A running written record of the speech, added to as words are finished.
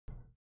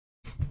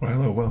Well,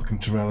 hello, welcome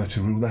to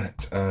Reality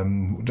Roulette.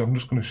 I'm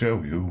just going to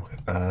show you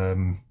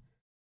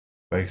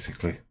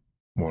basically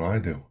what I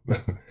do.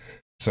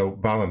 So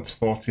Ballance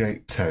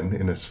 48.10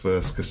 in his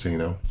first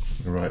casino.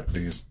 Write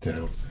these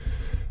down.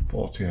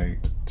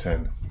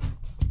 48.10.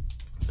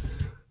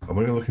 I'm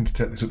only looking to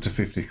take this up to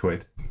 50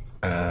 quid.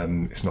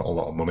 It's not a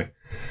lot of money.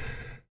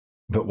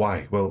 But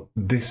why? Well,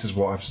 this is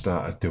what I've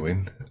started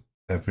doing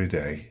every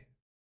day.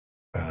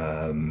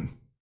 Shouldn't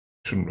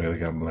really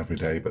gamble every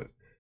day, but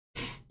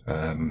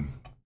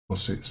we'll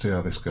see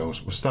how this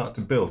goes. We'll start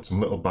to build some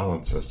little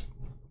balances.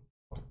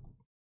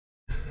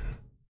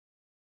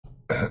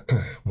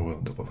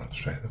 We'll double that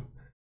straight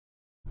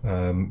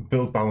up.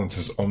 Build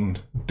balances on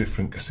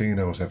different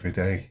casinos every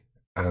day,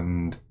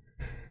 and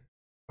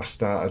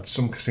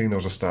some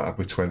casinos I started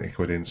with 20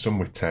 quid in, some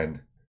with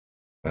 10,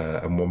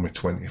 and one with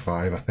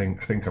 25. I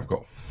think I've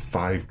got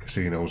 5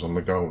 casinos on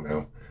the go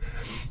now.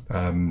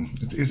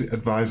 Is it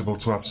advisable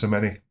to have so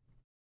many?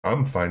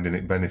 I'm finding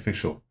it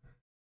beneficial,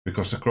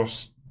 because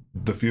across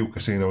the few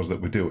casinos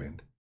that we're doing,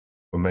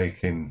 we're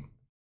making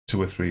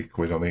 2 or 3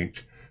 quid on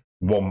each.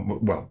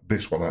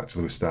 This one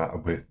actually we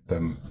started with,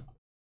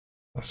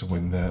 that's a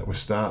win there. We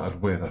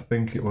started with, I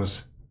think it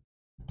was,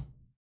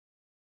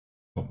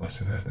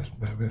 that's in there, just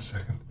bear with me a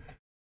second.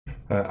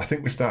 I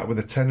think we started with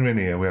a tenner in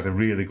here. We had a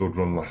really good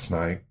run last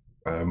night.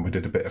 We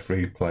did a bit of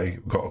free play.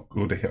 We got a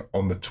good hit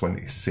on the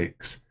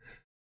 26.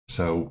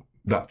 So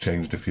that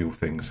changed a few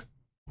things.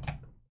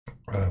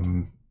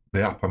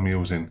 The app I'm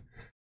using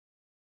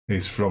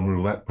is from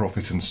Roulette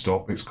Profit and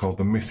Stop. It's called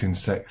the Missing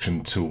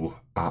Section Tool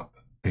app.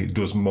 It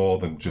does more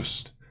than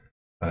just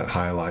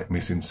highlight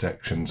missing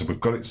sections. We've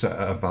got it set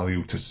at a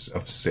value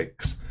of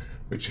 6,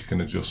 which you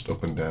can adjust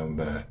up and down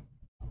there.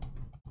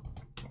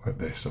 Like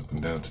this, up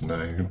and down to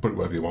 9. You can put it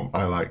wherever you want.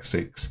 I like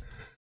 6.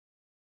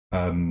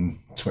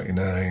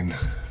 29.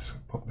 So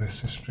put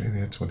this history in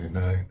here.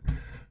 29.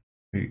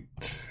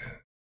 8.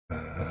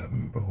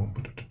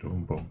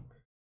 Boom.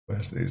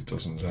 Where's these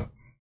dozens at?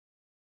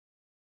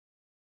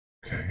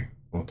 Okay,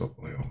 we'll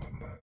double it on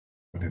that.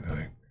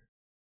 29.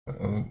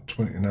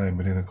 29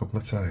 within a couple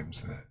of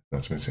times there.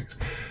 That's 26.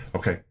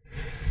 Okay.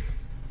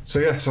 So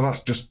yeah, so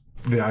that's just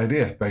the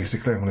idea.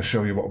 Basically, I'm going to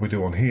show you what we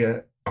do on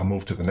here. I'll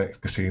move to the next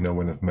casino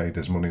when I've made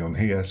us money on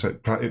here. So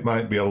it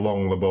might be a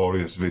long,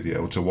 laborious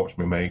video to watch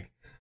me make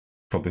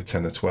probably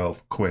 10 or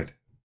 12 quid.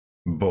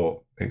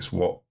 But it's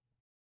what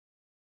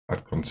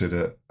I'd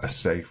consider a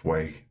safe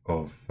way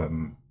of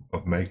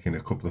making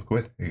a couple of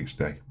quid each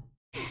day.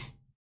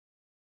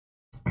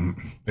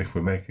 If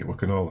we make it, we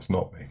can always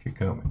not make it,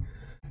 can't we?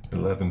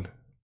 11.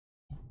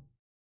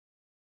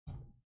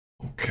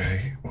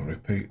 Okay, we'll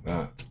repeat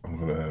that. I'm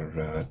going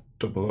to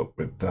double up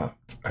with that,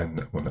 and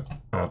I'm going to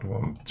add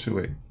one to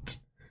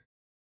it.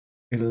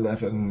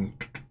 11.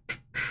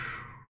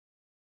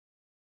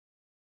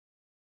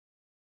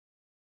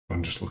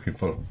 I'm just looking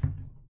for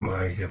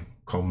my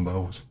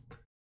combos.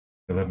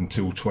 11,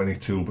 2,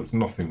 22, but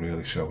nothing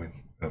really showing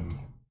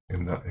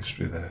in that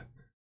history there.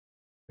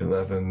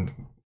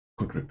 11.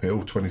 Could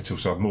repeal 22,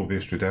 so I've moved the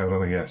history down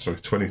on it. Yeah, sorry,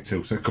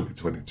 22, so it could be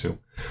 22.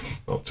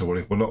 Not to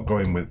worry. We're not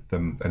going with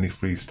any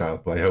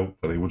freestyle play.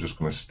 Hopefully, we're just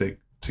going to stick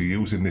to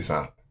using this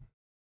app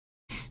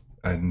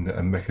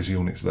and make us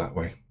units that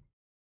way.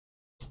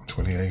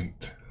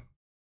 28.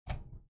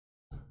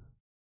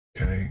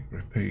 Okay,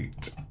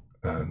 repeat,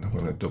 and I'm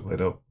going to double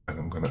it up, and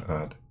I'm going to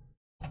add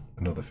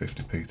another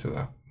 50p to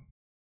that.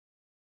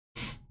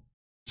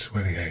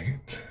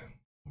 28.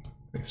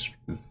 This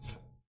is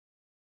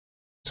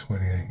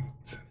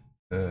 28.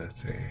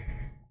 30,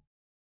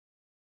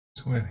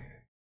 25.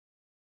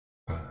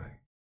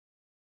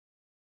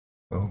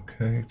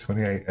 Okay,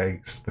 28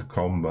 eighths, the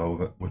combo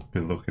that we'd be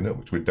looking at,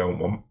 which we don't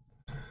want.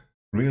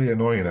 Really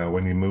annoying now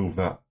when you move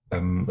that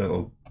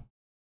little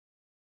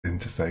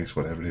interface,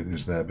 whatever it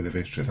is there, bit of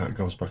history, that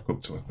goes back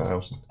up to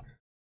 1,000.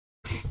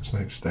 Let's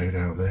let it stay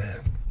down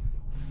there.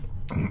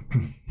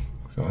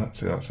 So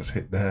that's it, that's a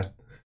hit there.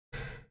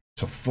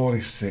 So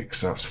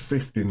 46, that's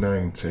 50,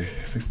 90,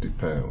 50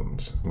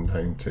 pounds,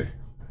 90.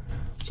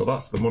 So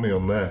that's the money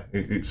on there.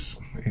 It's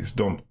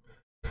done.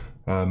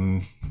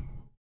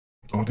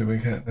 What do we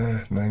get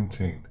there?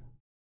 19.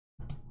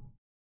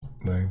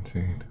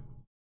 19.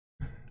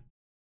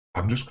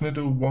 I'm just going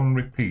to do one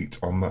repeat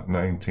on that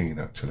 19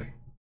 actually,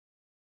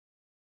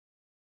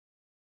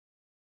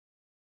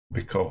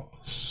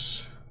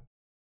 because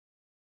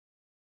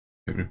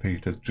it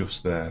repeated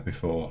just there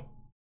before.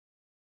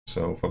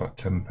 So for that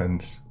 10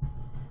 pence.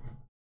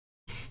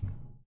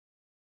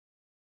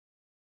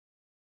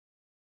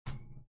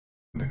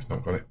 And it's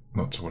not got it,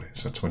 not to worry,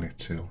 so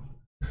 22.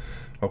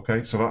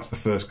 Okay, so that's the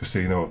first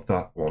casino of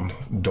that one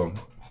done.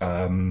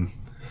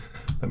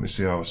 Let me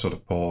see how I sort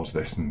of pause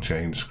this and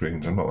change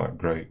screens. I'm not that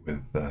great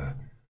with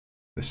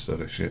this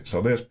sort of shit.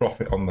 So there's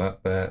profit on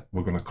that there.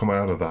 We're going to come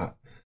out of that.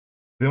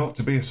 There ought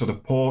to be a sort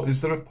of pause.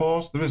 Is there a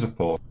pause? There is a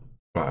pause.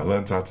 Right, I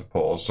learned how to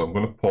pause, so I'm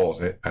going to pause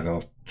it and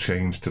I'll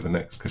change to the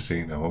next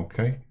casino,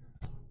 okay?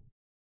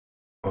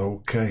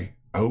 Okay,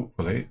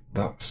 hopefully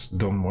that's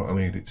done what I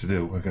need it to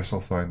do. I guess I'll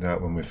find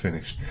out when we're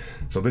finished.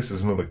 So this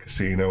is another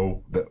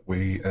casino that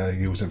we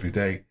use every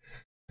day.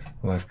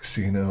 Live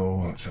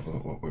casino. Let's have a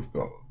look what we've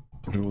got.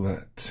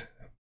 Roulette.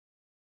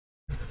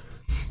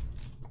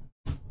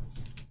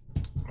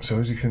 So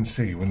as you can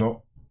see, we're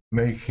not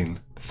making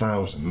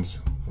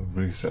thousands. We'll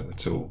reset the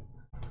tool,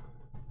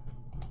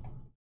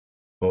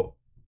 but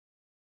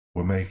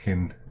we're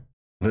making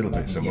little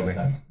bits of money.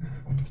 Let's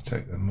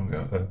take the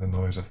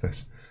noise off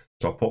this.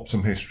 So I'll pop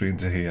some history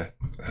into here.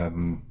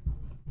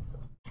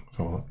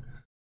 So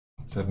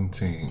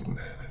 17,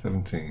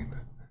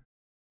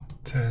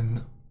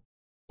 10,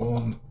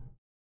 1,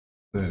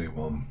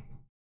 31,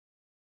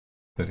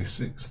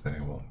 36,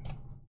 31,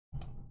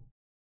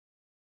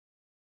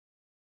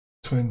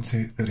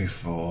 20,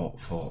 34,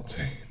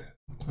 14,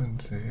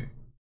 20,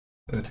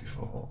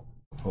 34,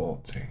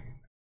 14,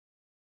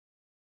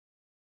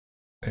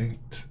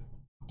 8,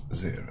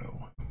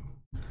 0,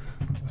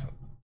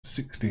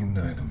 16,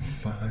 9 and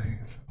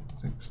 5,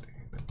 16,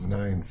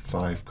 9,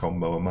 5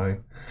 combo of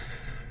mine,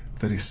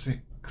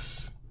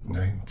 36,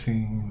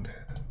 19,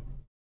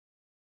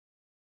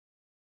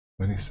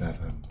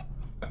 27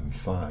 and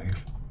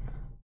 5,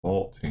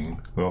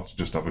 14. We ought to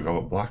just have a go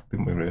at black,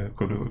 didn't we? Really?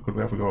 Could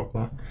we have a go at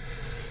black?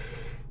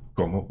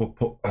 Go on, we'll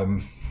put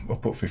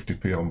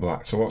 50p on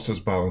black. So what's this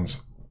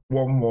balance?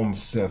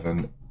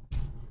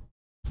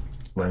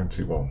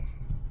 117.91.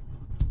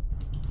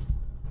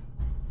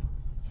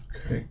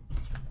 Okay.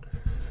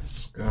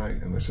 Sky,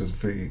 and this is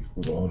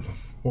V1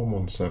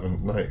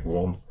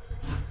 117.91.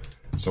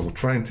 So we'll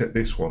try and take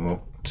this one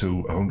up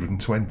to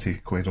 120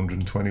 quid,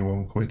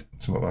 121 quid,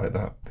 something like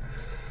that.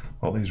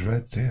 All these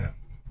reds here.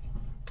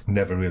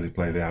 Never really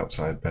play the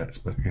outside bets,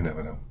 but you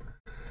never know.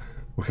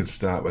 We could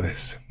start with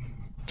this.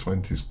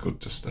 20 is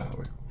good to start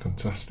with.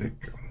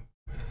 Fantastic.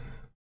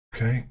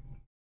 Okay.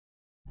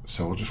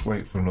 So we'll just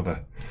wait for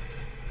another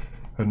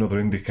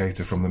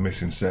indicator from the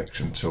missing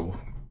section tool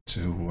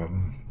to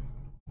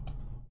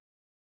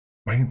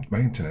my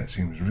internet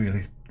seems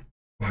really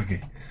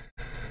laggy.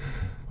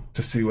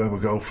 To see where we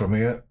go from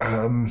here.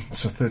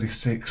 So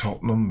 36,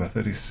 hot number,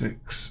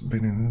 36,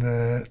 been in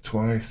there,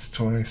 twice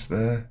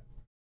there.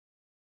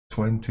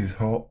 20 is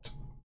hot.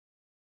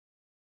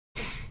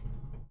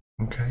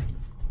 Okay.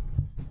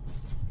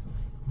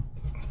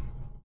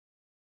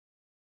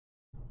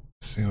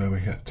 See where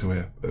we get to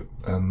here.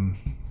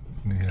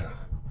 Yeah.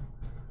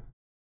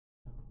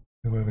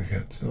 See where we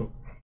get to.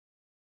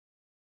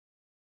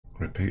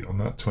 Repeat on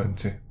that,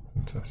 20.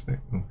 Fantastic,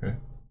 okay.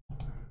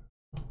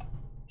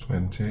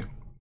 20.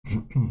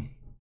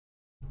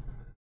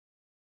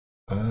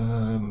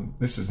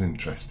 This is an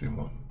interesting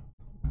one.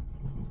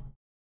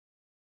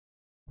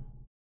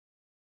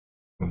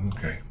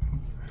 Okay.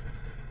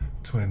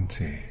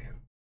 20.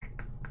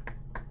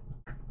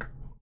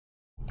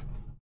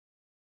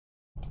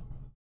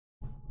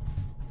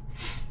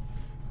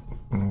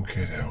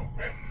 Okay, now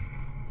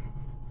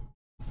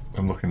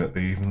I'm looking at the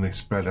evenly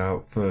spread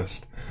out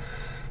first,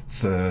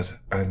 third,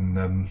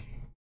 and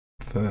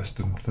first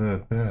and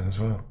third there as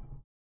well.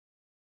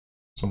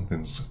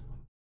 Something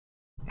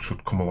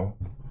should come along.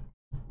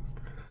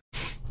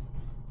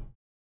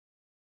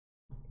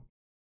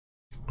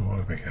 What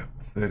do we get?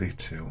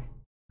 32.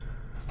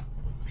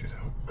 Get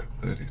out.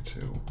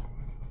 32.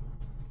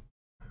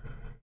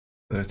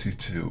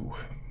 32.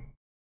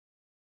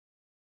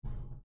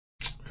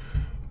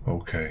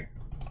 Okay.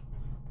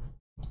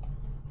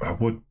 I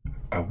would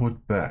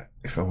bet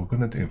if I were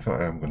going to do. In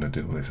fact, I'm going to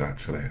do this.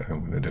 Actually,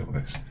 I'm going to do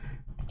this.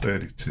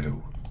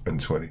 32 and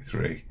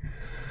 23.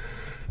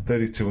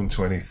 32 and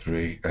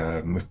 23.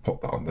 We've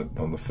put that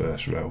on the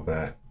first row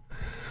there.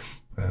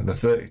 The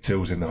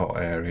 32 is in the hot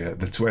area.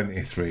 The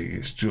 23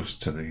 is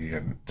just to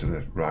the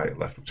right,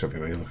 left, whichever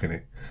way you're looking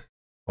at,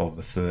 of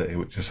the 30,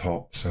 which is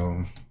hot.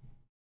 So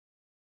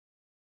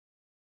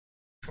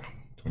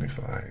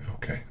 25.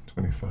 Okay,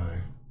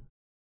 25.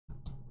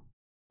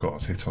 Got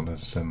us hit on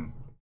us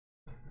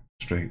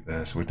straight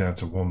there. So we're down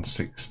to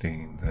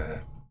 116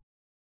 there.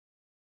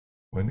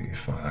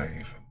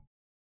 25.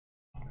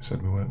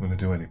 Said we weren't going to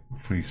do any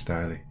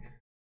freestyling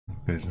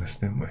business,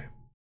 didn't we?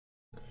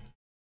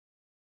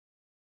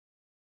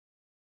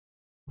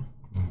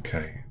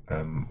 Okay,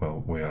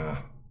 well, we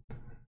are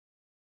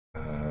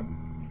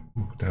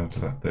we'll go down to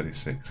that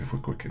 36 if we're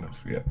quick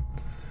enough. Yeah,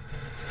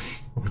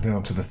 we'll go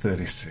down to the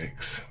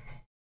 36.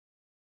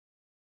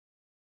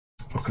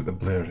 Look at the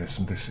blurriness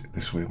of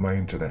this week. My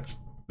internet's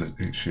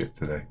it's shit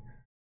today.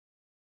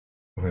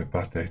 Probably a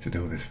bad day to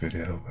do this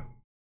video, but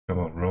come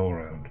on, roll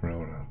around.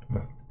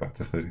 Back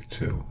to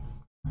 32.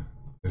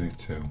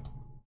 32.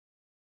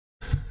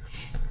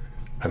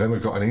 And then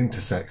we've got an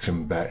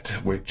intersection bet,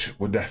 which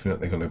we're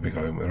definitely going to be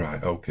going with.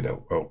 Right, okie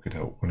doke. We're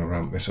going to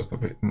ramp this up a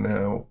bit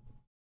now.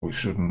 We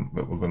shouldn't,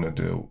 but we're going to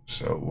do.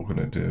 So we're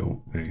going to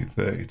do the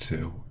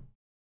 32,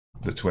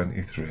 the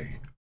 23,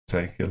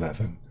 take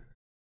 11,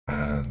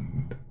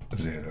 and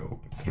 0,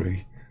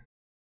 3.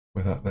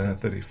 With that there,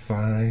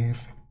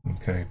 35.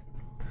 Okay.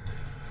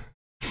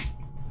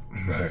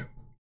 Right.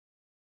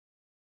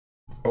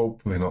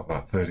 hopefully not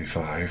that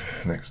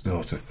 35 next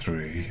door to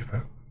 3,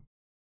 but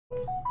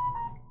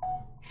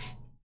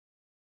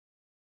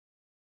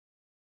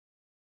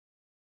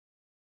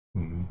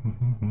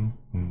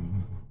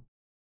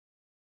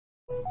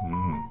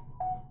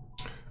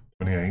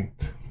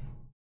 28.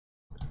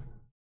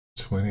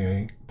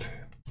 28.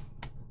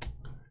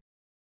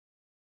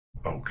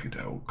 Okie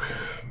doke.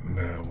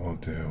 Now we'll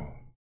do.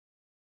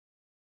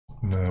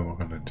 Now we're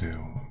going to do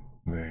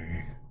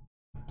the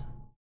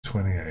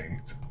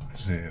 28,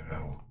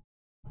 0,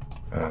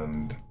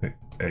 and the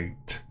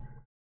 8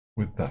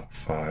 with that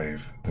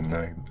 5, the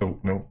 9. Oh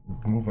no,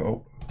 move it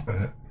up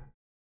there.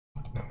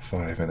 That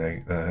 5 and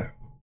 8 there.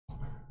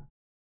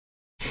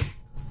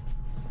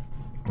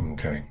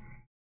 Okay.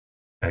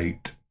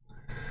 8.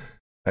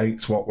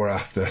 8's what we're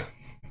after.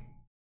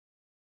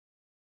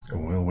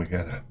 And will we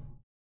get her?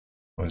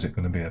 Or is it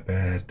going to be a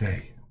bad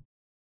day?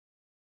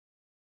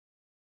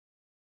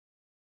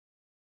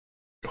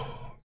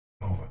 Oh,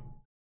 over.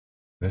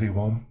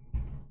 31.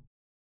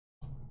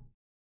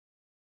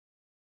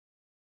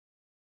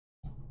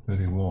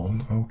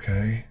 31,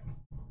 okay.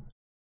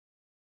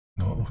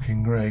 Not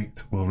looking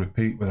great. We'll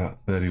repeat with that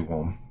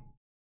 31.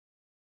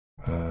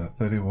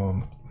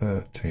 31,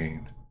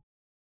 13.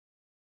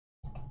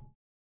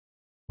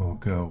 We'll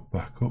go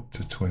back up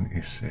to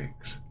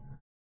 26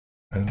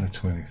 and the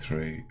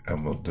 23,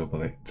 and we'll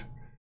double it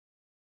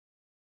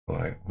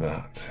like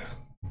that.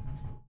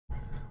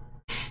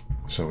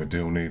 So we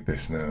do need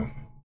this now.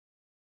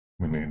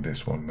 We need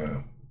this one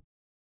now.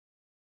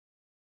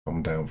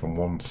 Come down from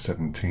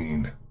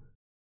 117.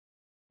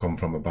 Come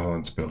from a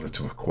balance builder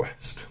to a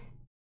quest.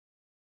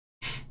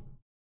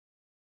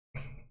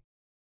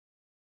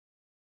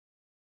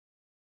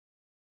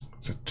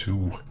 It's a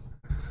 2.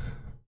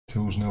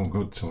 2's no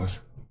good to us.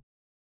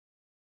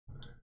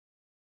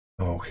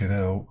 Okay,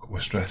 doke. We're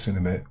stressing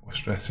a bit. We're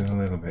stressing a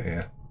little bit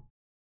here.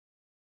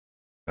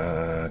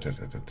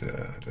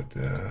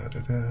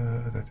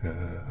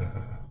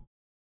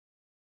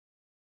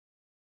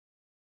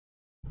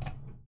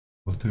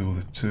 We'll do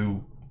the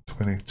 2,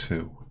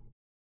 22,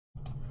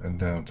 and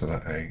down to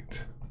that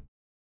 8.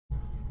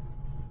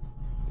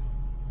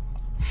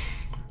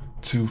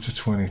 2 to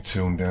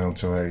 22 and down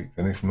to 8,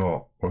 and if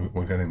not,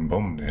 we're getting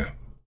bummed here.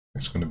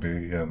 It's going to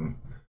be a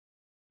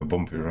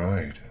bumpy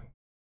ride.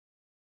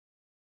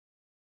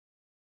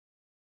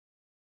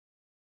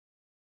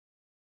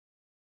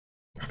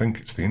 I think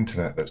it's the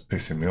internet that's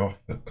pissing me off,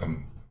 that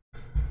I'm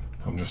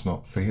just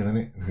not feeling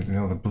it. You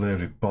know, the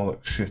blurry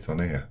bollocks shit on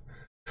here.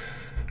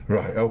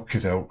 Right,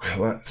 okie doke.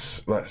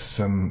 Let's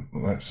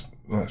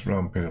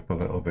ramp it up a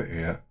little bit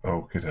here.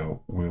 Okie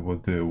doke. We will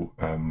do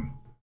a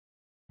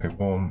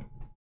 1,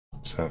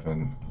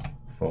 7,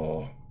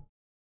 4.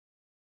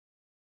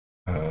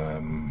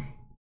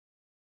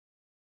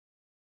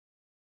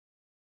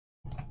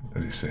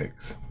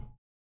 36.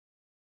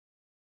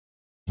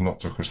 Not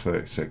took us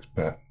 36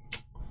 bet.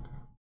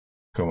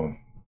 Come on.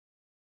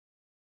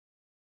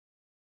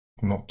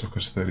 Not took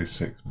us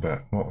 36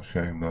 bet. What a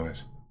shame that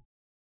is.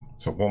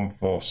 So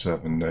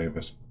 147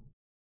 neighbours.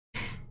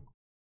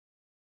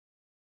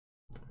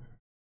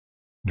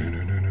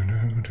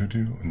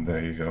 And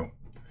there you go.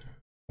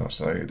 That's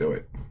how you do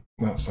it.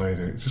 That's how you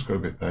do it. You just got to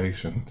be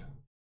patient.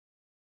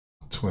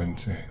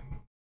 20.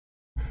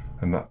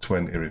 And that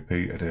 20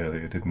 repeated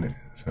earlier, didn't it?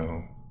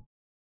 So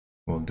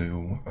we'll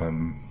do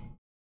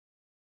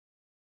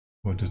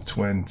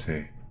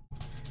 20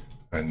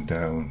 and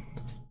down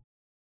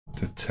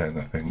to 10,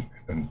 I think,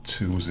 and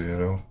 2,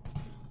 0.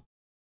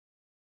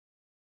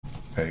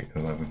 8,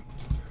 11.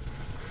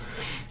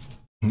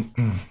 I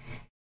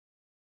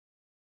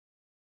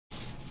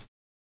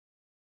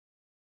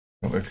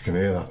don't know if you can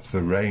hear that. It's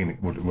the rain.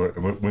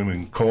 We're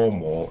in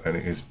Cornwall and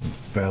it is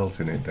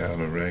belting it down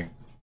the rain.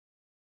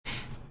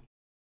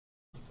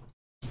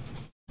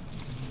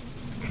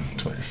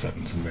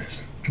 27's a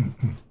miss.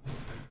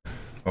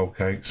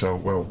 Okay, so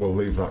we'll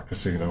leave that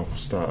casino.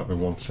 Start with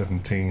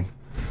 117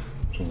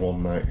 to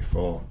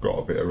 194. Got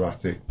a bit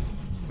erratic,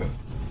 but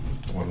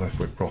we're left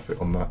with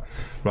profit on that.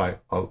 Right,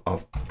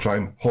 I'll try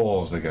and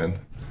pause again,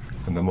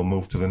 and then we'll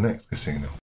move to the next casino.